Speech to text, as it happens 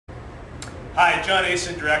Hi, John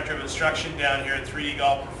Asen, Director of Instruction down here at 3D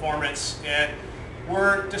Golf Performance, and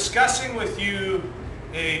we're discussing with you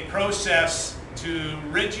a process to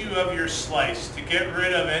rid you of your slice, to get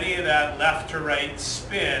rid of any of that left to right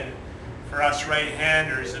spin for us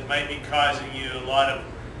right-handers that might be causing you a lot of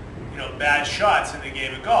bad shots in the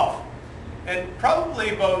game of golf. And probably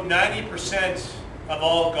about 90% of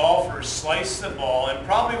all golfers slice the ball, and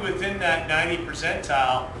probably within that 90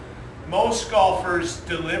 percentile, most golfers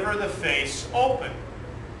deliver the face open.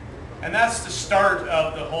 And that's the start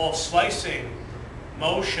of the whole slicing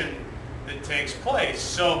motion that takes place.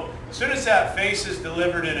 So as soon as that face is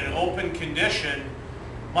delivered in an open condition,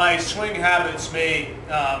 my swing habits may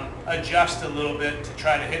adjust a little bit to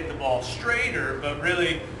try to hit the ball straighter, but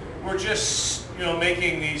really we're just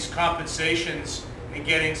making these compensations and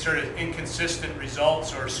getting sort of inconsistent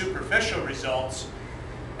results or superficial results,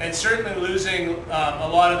 and certainly losing a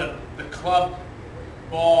lot of the club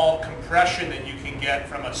ball compression that you can get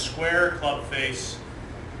from a square club face.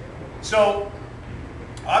 So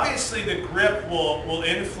obviously the grip will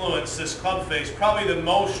influence this club face probably the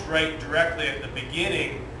most right directly at the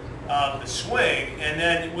beginning of the swing, and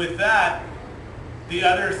then with that the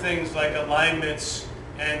other things like alignments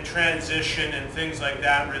and transition and things like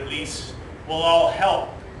that, release, will all help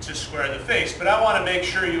to square the face. But I want to make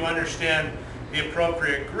sure you understand the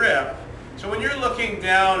appropriate grip. So when you're looking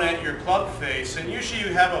down at your club face, and usually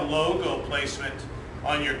you have a logo placement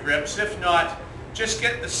on your grips, if not, just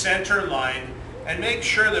get the center line and make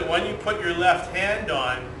sure that when you put your left hand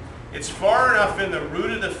on, it's far enough in the root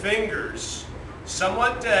of the fingers,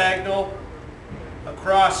 somewhat diagonal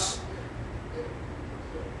across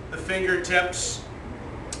the fingertips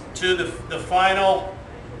to the final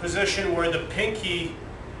position where the pinky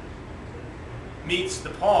meets the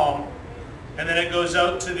palm, and then it goes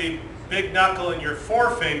out to the big knuckle in your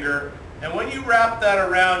forefinger. And when you wrap that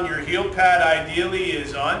around, your heel pad ideally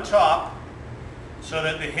is on top so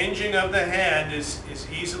that the hinging of the hand is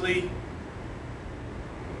easily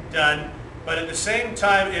done. But at the same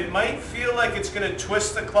time, it might feel like it's going to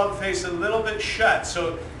twist the club face a little bit shut.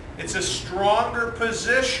 So it's a stronger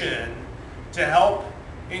position to help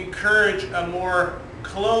encourage a more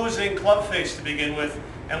closing club face to begin with.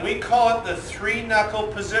 And we call it the three knuckle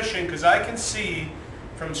position because I can see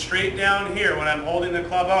from straight down here when I'm holding the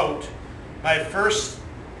club out, my first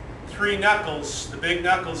three knuckles, the big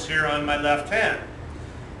knuckles here on my left hand.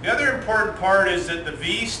 The other important part is that the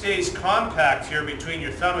V stays compact here between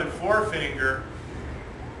your thumb and forefinger,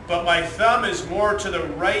 but my thumb is more to the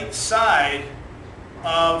right side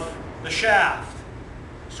of the shaft.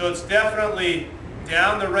 So it's definitely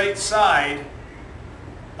down the right side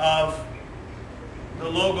of the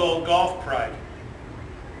logo Golf Pride.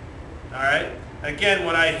 Alright? Again,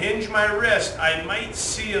 when I hinge my wrist, I might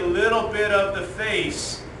see a little bit of the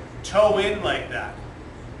face toe in like that.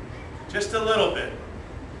 Just a little bit.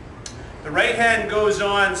 The right hand goes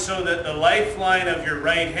on so that the lifeline of your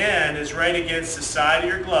right hand is right against the side of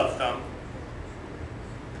your glove thumb.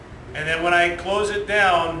 And then when I close it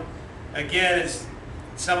down, again, it's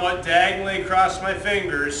somewhat diagonally across my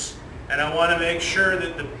fingers, and I want to make sure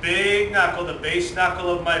that the big knuckle, the base knuckle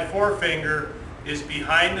of my forefinger, is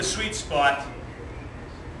behind the sweet spot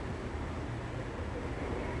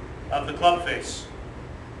of the club face.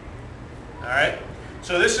 Alright?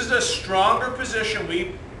 So this is a stronger position.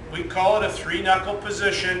 We call it a three knuckle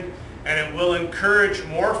position, and it will encourage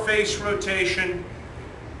more face rotation.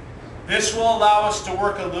 This will allow us to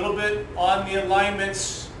work a little bit on the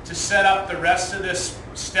alignments to set up the rest of this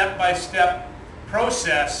step-by-step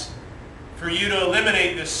process for you to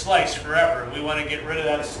eliminate this slice forever. We want to get rid of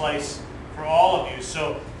that slice for all of you.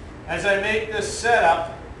 So as I make this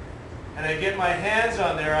setup and I get my hands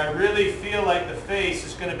on there, I really feel like the face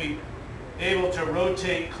is going to be able to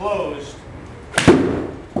rotate closed.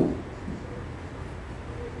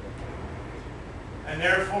 And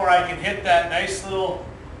therefore I can hit that nice little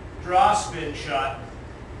draw spin shot.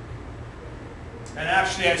 And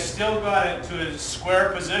actually I still got it to a square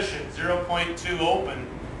position, 0.2 open,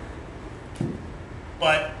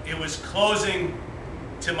 but it was closing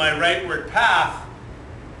to my rightward path,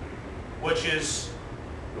 which is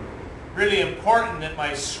really important that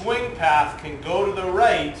my swing path can go to the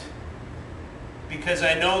right, because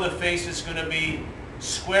I know the face is going to be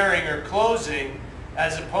squaring or closing,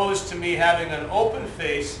 as opposed to me having an open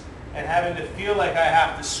face and having to feel like I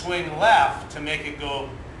have to swing left to make it go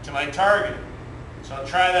to my target. So I'll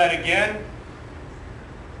try that again.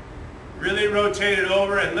 Really rotate it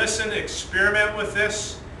over and listen, experiment with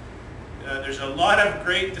this. There's a lot of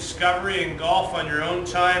great discovery in golf on your own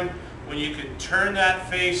time when you can turn that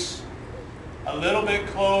face a little bit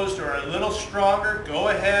closed or a little stronger. Go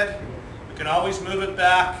ahead, can always move it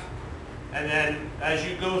back, and then as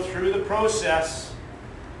you go through the process,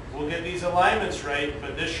 we'll get these alignments right,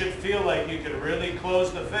 but this should feel like you can really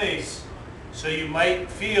close the face, so you might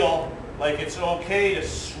feel like it's okay to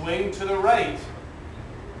swing to the right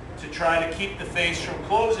to try to keep the face from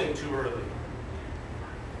closing too early.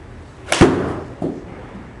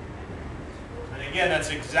 And again, that's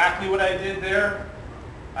exactly what I did there.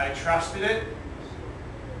 I trusted it.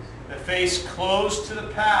 The face closed to the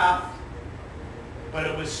path, but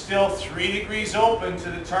it was still 3 degrees open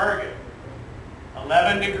to the target.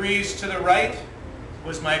 11 degrees to the right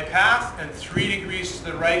was my path, and 3 degrees to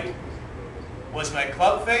the right was my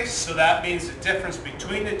club face. So that means the difference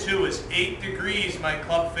between the two is 8 degrees. My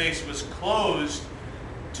club face was closed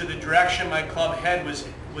to the direction my club head was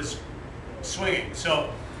swinging. So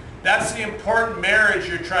that's the important marriage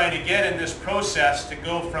you're trying to get in this process, to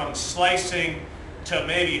go from slicing to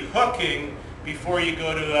maybe hooking before you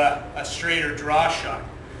go to a straighter draw shot.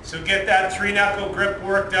 So get that 3-knuckle grip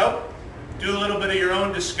worked out. Do a little bit of your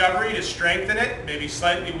own discovery to strengthen it, maybe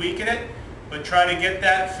slightly weaken it, but try to get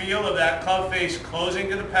that feel of that club face closing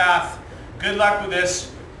to the path. Good luck with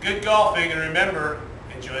this. Good golfing, and remember,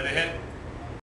 enjoy the hit.